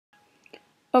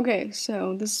Okay,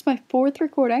 so this is my 4th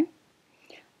recording,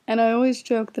 and I always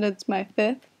joke that it's my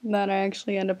 5th that I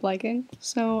actually end up liking,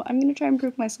 so I'm gonna try and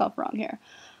prove myself wrong here.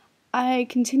 I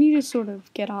continue to sort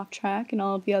of get off track in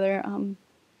all of the other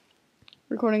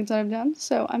recordings that I've done,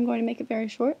 so I'm going to make it very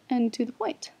short and to the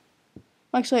point.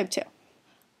 Well, actually, I have 2.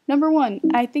 Number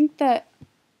 1, I think that...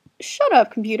 Shut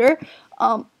up, computer!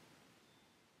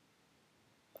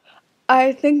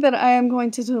 I think that I am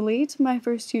going to delete my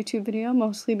first YouTube video,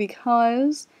 mostly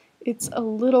because it's a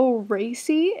little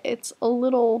racy. It's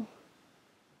a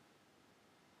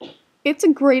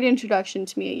great introduction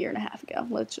to me a year and a half ago.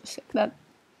 Let's just say that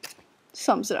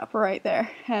sums it up right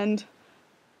there. And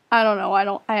I don't know,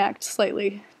 I act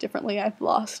slightly differently. I've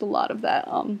lost a lot of that,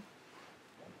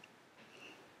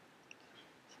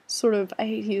 sort of, I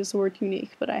hate to use the word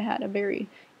unique, but I had a very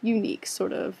unique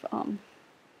sort of,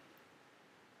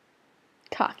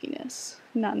 cockiness.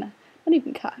 Not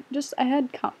even cock, just I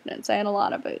had confidence. I had a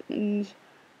lot of it, and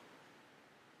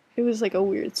it was like a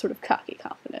weird sort of cocky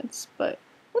confidence, but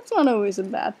that's not always a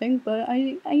bad thing, but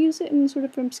I use it in sort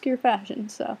of obscure fashion,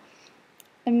 so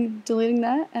I'm deleting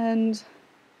that, and,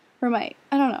 or might,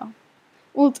 I don't know.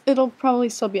 Well, it'll probably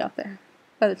still be out there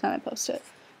by the time I post it,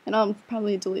 and I'll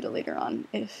probably delete it later on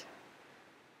if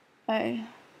I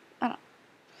don't know.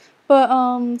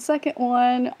 But, second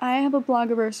one, I have a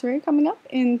blog-a-versary coming up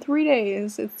in 3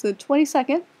 days. It's the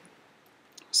 22nd,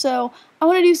 so I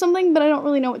want to do something, but I don't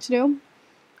really know what to do.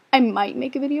 I might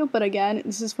make a video, but again,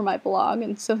 this is for my blog,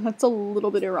 and so that's a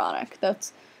little bit ironic.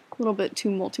 That's a little bit too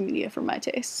multimedia for my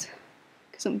taste,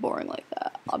 because I'm boring like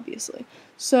that, obviously.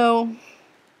 So,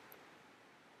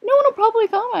 no one will probably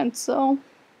comment, so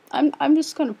I'm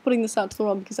just kind of putting this out to the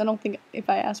world, because I don't think if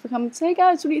I ask for comments, hey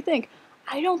guys, what do you think?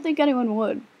 I don't think anyone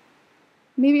would.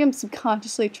 Maybe I'm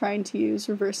subconsciously trying to use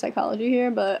reverse psychology here,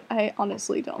 but I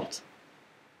honestly don't.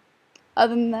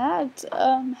 Other than that,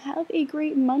 have a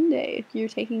great Monday if you're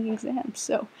taking exams.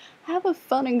 So, have a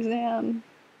fun exam.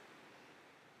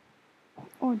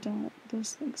 Or don't.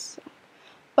 Those things suck.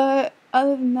 But,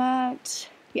 other than that,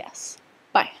 yes.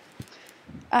 Bye.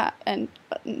 And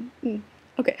button.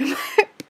 Okay.